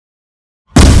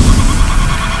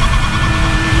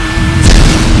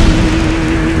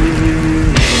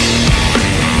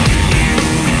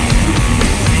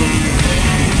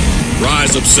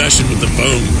obsession with the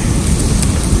phone.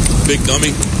 Big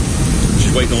dummy.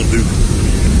 She's waiting on Duke.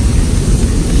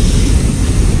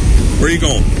 Where are you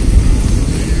going?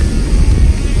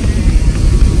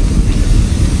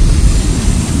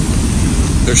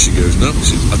 There she goes. No,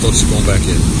 I thought she was going back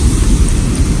in.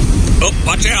 Oh,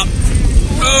 watch out.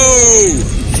 Oh!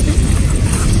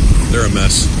 They're a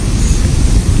mess.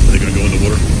 Are they going to go in the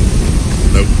water?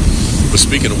 Nope. But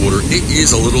speaking of water, it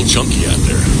is a little chunky out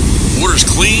there. Water's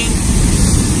clean.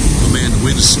 Oh man, the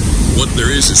wind's, what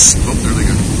there is, oh, there they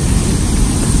go.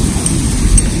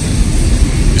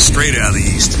 It's straight out of the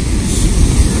east.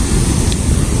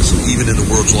 So even in the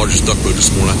world's largest duck boat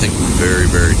this morning, I think we're very,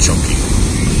 very chunky.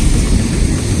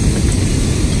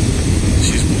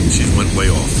 She's went way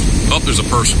off. Oh, there's a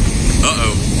person.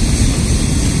 Uh-oh.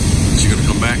 Is she going to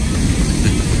come back?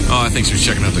 Oh, I think she was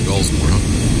checking out the gulls more, huh?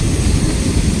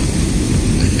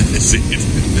 See it.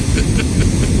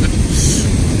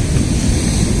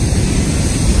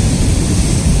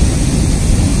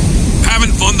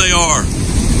 Having fun they are.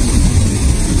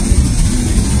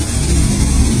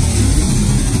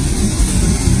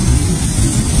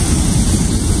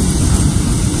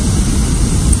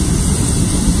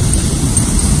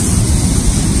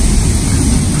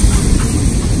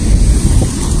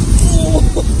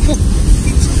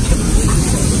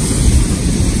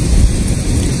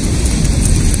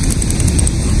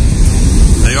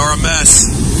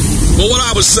 Well, what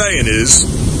I was saying is,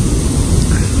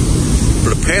 for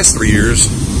the past 3 years,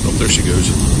 oh, there she goes.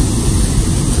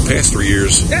 For the past 3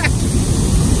 years,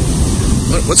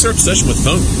 what's her obsession with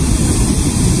phone?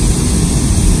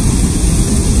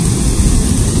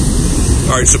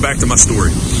 All right, so back to my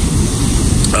story.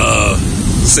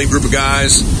 Same group of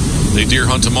guys. They deer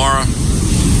hunt tomorrow.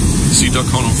 Seaduck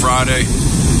hunt on Friday,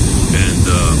 and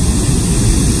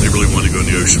they really wanted to go in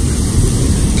the ocean.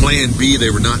 Plan B,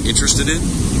 they were not interested in,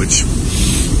 which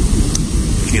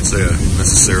I can't say I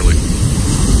necessarily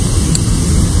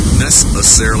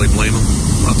blame them.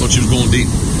 I thought she was going deep.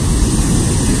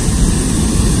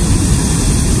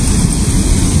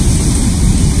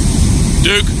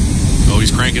 Duke. Oh,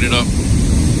 he's cranking it up.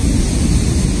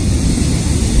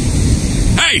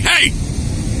 Hey, hey!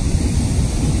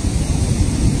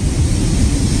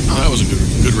 Oh, that was a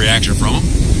good reaction from him.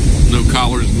 No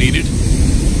collars needed.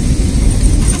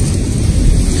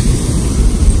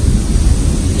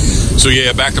 So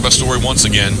yeah, back to my story once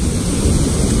again.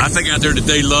 I think out there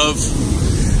today, love,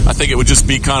 I think it would just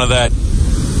be kind of that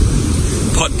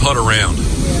putt around.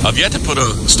 I've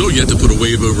still yet to put a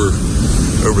wave over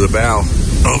the bow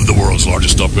of the world's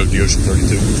largest duck boat, the Ocean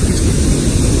 32.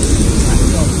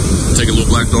 Take a little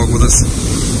black dog with us.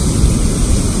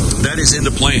 That is in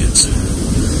the plans.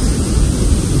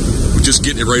 We're just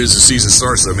getting it right as the season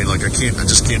starts. I mean, like I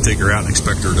just can't take her out and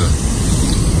expect her to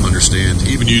understand.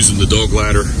 Even using the dog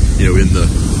ladder, you know, in the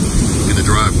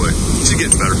driveway. She's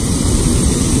getting better.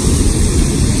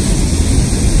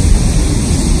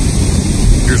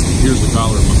 Here's the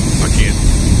collar. I can't.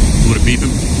 You want to beep him?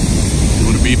 You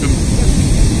want to beep him?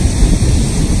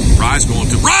 Rye's going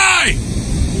to Rye.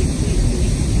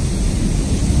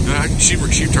 She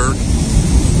turned.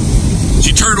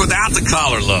 She turned without the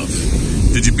collar, love.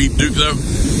 Did you beep Duke though?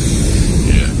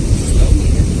 Yeah.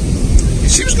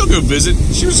 She was going to go visit.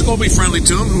 She was going to be friendly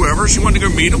to him, whoever. She wanted to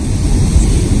go meet him.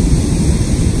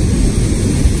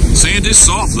 Sand is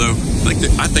soft, though.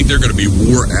 I think they're going to be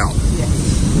wore out. Yeah,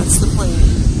 that's the plan.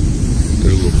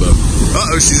 There's a little bit.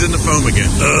 Uh-oh, she's in the foam again.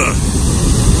 Ugh.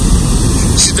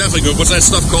 She's definitely good. What's that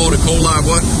stuff called? A cold live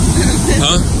what?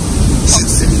 Huh?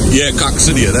 Yeah,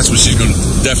 coccidia. That's what she's going to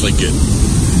definitely get.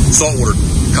 Saltwater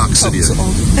coccidia.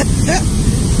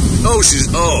 Oh, she's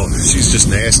just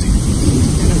nasty.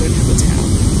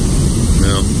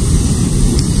 No.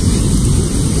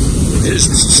 It is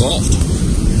soft.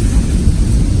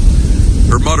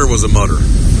 Her mudder was a mudder.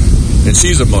 And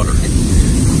she's a mudder.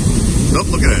 Oh,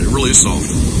 look at that. It really is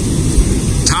soft.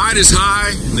 Tide is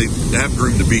high. They have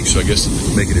groomed the beach, so I guess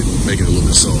making it a little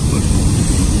bit soft. But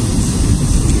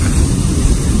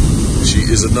she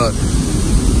is a nut.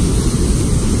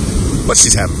 But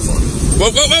she's having fun.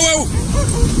 Whoa, whoa, whoa,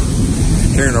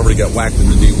 whoa! Karen already got whacked in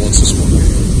the knee once this morning.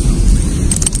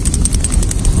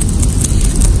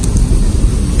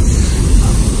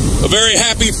 A very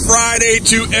happy Friday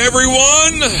to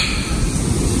everyone.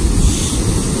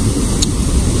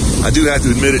 I do have to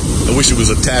admit it. I wish it was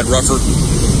a tad rougher,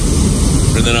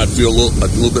 and then I'd feel a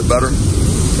little bit better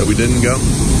that we didn't go.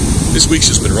 This week's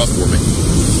just been rough for me.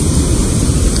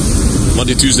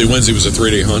 Monday, Tuesday, Wednesday was a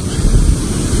 3-day hunt.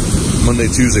 Monday,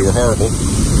 Tuesday were horrible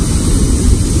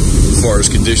as far as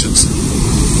conditions.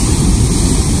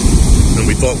 And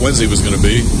we thought Wednesday was going to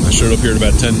be. I showed up here at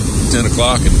about 10 10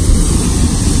 o'clock, and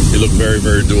it looked very,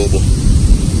 very doable.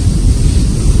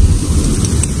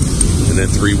 And then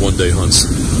 3 one-day hunts.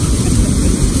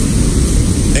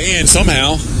 And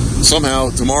somehow,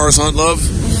 tomorrow's hunt, love,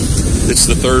 it's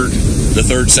the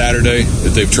third Saturday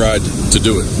that they've tried to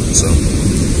do it.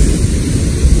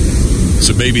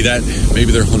 So maybe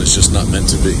their hunt is just not meant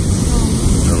to be.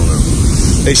 I don't know.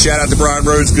 Hey, shout out to Brian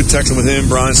Rhodes. Good texting with him.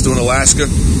 Brian's still in Alaska.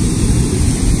 Let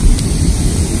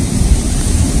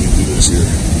me do this here.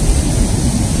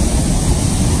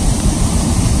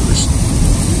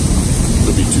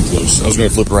 It'll be too close. I was going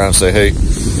to flip around and say, hey.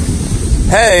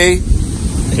 Hey!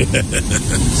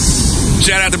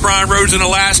 Shout out to Brian Rhodes in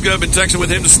Alaska. I've been texting with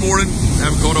him this morning.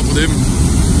 Haven't caught up with him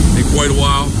in quite a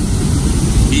while.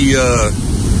 He,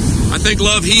 I think,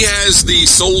 love, he has the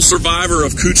sole survivor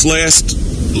of Coot's last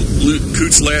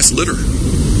litter.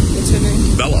 What's her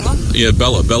name? Bella. Yeah,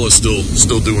 Bella. Bella's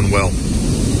still doing well.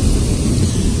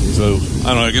 So,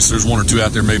 I don't know, I guess there's 1 or 2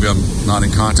 out there maybe I'm not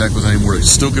in contact with anymore. It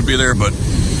still could be there, but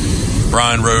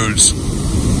Brian Rhodes,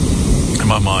 in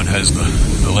my mind, has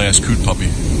the last Coot puppy,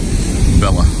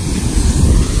 Bella.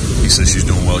 He says she's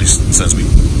doing well. He sends me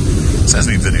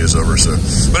videos of her. So,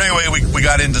 but anyway, we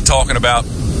got into talking about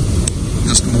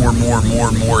just more and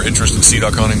more interest in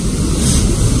Seaduck hunting,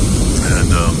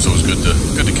 and so it was good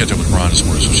to catch up with Brian this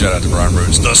morning. So shout out to Brian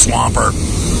Rhodes, the Swamper.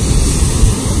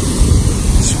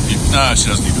 Nah, she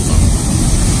doesn't need the phone.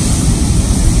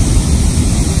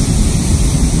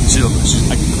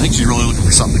 I think she's really looking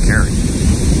for something to carry.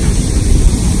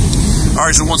 All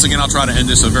right, so once again, I'll try to end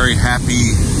this. A very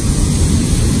happy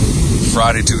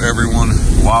Friday to everyone.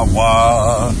 Wah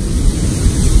wah.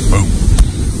 Boom.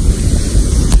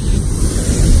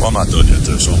 Well, I'm not done yet,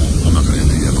 though, so I'm not going to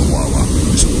end it yet, but wah wah.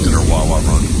 Just did our wah wah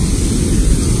run.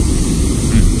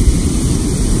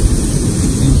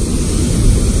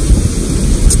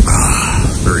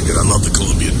 Very good. I love the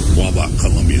Colombian. Wah wah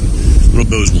Colombian. Little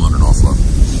bows wandering off, love.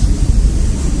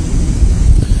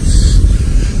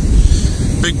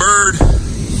 Big Bird,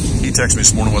 he texted me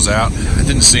this morning, was out. I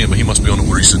didn't see him, but he must be on the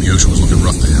water. He said the ocean was looking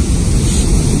rough to him.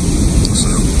 So,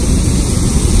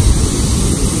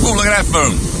 oh, look at that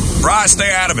phone. Bri,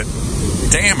 stay out of it.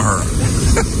 Damn her.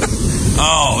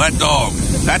 Oh, that dog.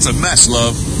 That's a mess,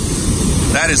 love.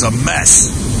 That is a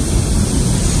mess.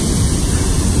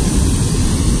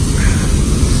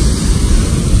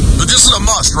 But this is a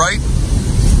must, right?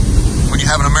 When you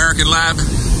have an American lab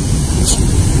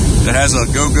that has a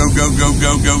go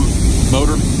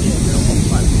motor.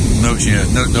 No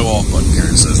off button,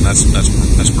 Karen says, and that's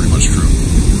pretty much true.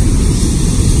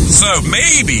 So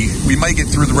maybe we might get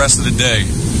through the rest of the day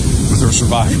with her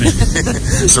surviving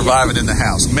in the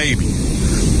house. Maybe.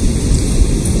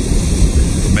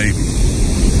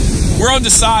 We're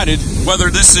undecided whether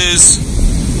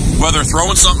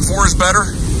throwing something for is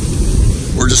better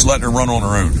or just letting her run on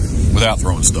her own without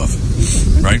throwing stuff.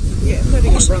 Right? Yeah,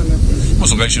 letting her run.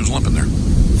 Almost looked like she was limping there.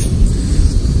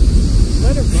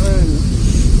 Let her run.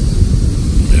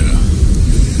 Yeah.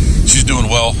 She's doing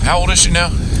well. How old is she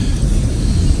now?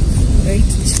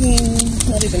 18,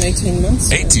 not even 18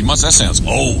 months. 18 months? That sounds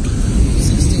old.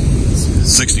 16 months.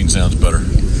 16 sounds better.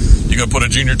 You going to put a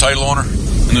junior title on her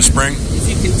in the spring? If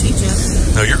you can teach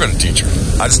her. No, you're going to teach her.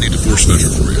 I just need to force fetch her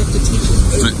for you. You have to teach her.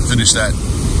 Finish that.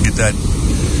 Get that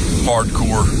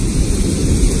hardcore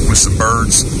with some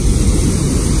birds. I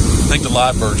think the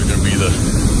live birds are going to be the...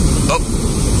 Oh,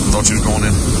 thought she was going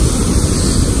in.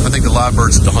 I think the live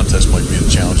birds at the hunt test might be the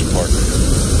challenging part.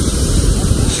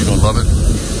 She going to love it?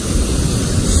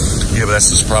 Yeah, but that's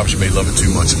the problem. She may love it too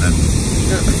much, and then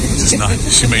just not.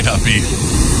 She may not be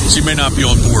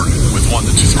on board with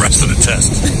wanting to do the rest of the test.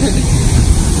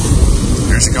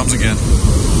 Here she comes again.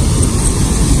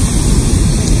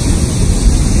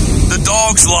 The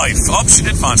dog's life. Oh, she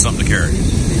did find something to carry.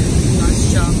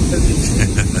 Nice job.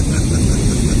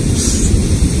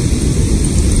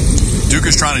 Duke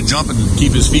is trying to jump and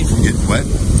keep his feet from getting wet.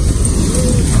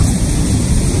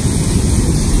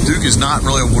 Duke is not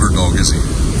really a water dog, is he?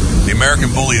 The American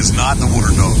Bully is not the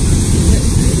water dog.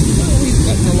 He's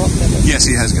gotten a lot better. Yes,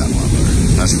 he has gotten a lot better.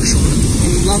 That's for sure.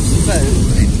 And he loves the boat.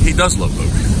 He does love boat.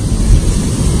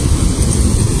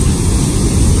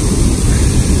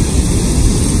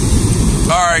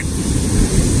 All right. You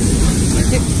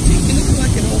look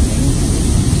like an old man.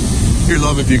 Here,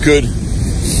 love, if you could.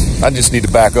 I just need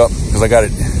to back up because I got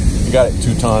it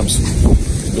 2 times.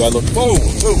 Do I look? Whoa!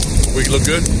 We look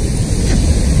good.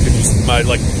 Am I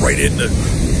like right in the?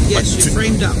 Yes, you're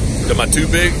framed up. Am I too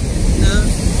big? No.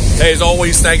 Hey, as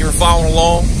always, thank you for following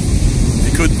along. If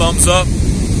you could, thumbs up.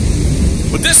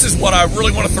 But this is what I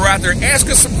really want to throw out there. Ask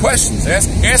us some questions. Ask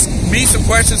me some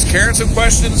questions. Karen some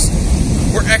questions.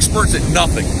 We're experts at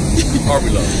nothing, are we,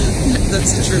 love?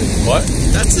 That's the truth. What?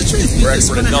 That's the truth. We're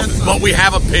expert at nothing, but we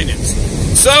have opinions.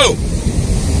 So,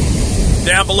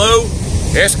 down below,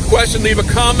 ask a question, leave a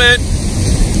comment.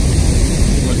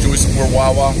 Want to enjoy some more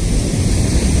Wawa?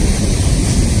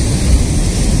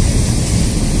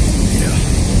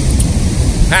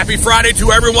 Happy Friday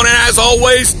to everyone, and as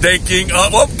always, thinking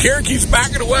of... Oh, Karen keeps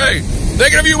backing away.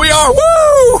 Thinking of you, we are.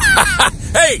 Woo!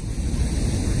 Hey,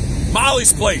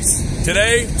 Molly's Place.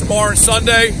 Today, tomorrow, and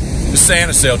Sunday, the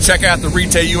Santa sale. Check out the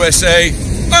Retail USA.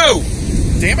 Oh!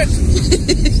 Damn it.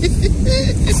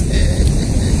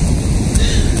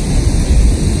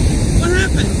 What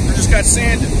happened? I just got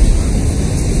sanded.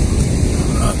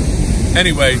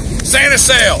 Anyway, Santa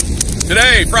sale.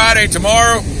 Today, Friday,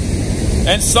 tomorrow,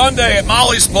 and Sunday at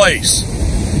Molly's Place.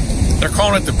 They're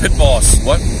calling it the Pitboss.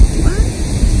 What?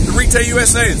 The Retail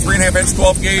USA, 3.5 inch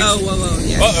 12 gauge. Oh, whoa,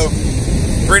 yes.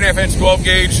 3.5 inch 12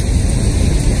 gauge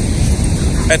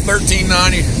at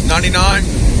 $13.99.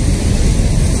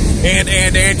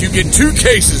 And you get 2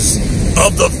 cases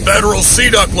of the federal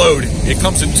Seaduck load. It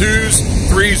comes in 2s,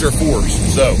 3s, or 4s.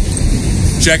 So,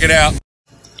 check it out.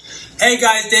 Hey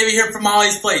guys, David here from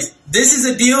Molly's Place. This is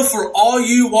a deal for all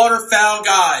you waterfowl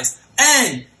guys.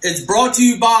 And it's brought to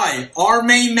you by our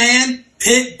main man,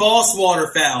 Pitboss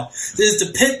Waterfowl. This is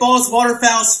the Pitboss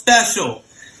Waterfowl Special.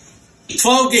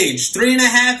 12 gauge,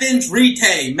 3.5 inch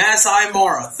retail, Mass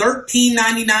Mara,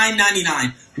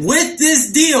 $13.99.99. With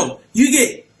this deal, you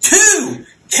get 2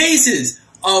 cases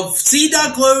of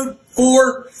Seaduck load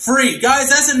for free. Guys,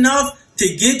 that's enough to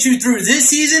get you through this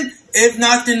season, if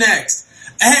not the next.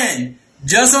 And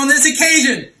just on this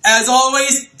occasion, as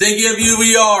always, thinking of you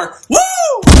we are. Woo!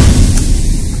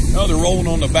 Oh, they're rolling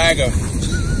on the bag of food.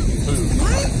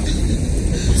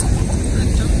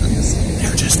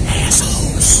 They're just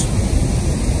assholes.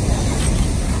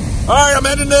 All right, I'm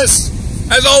ending this.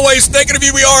 As always, thinking of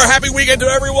you we are. Happy weekend to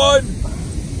everyone.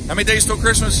 How many days till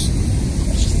Christmas?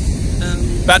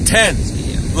 About 10.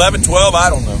 11, 12, I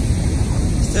don't know.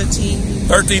 13.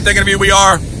 13, thinking of you we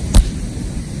are.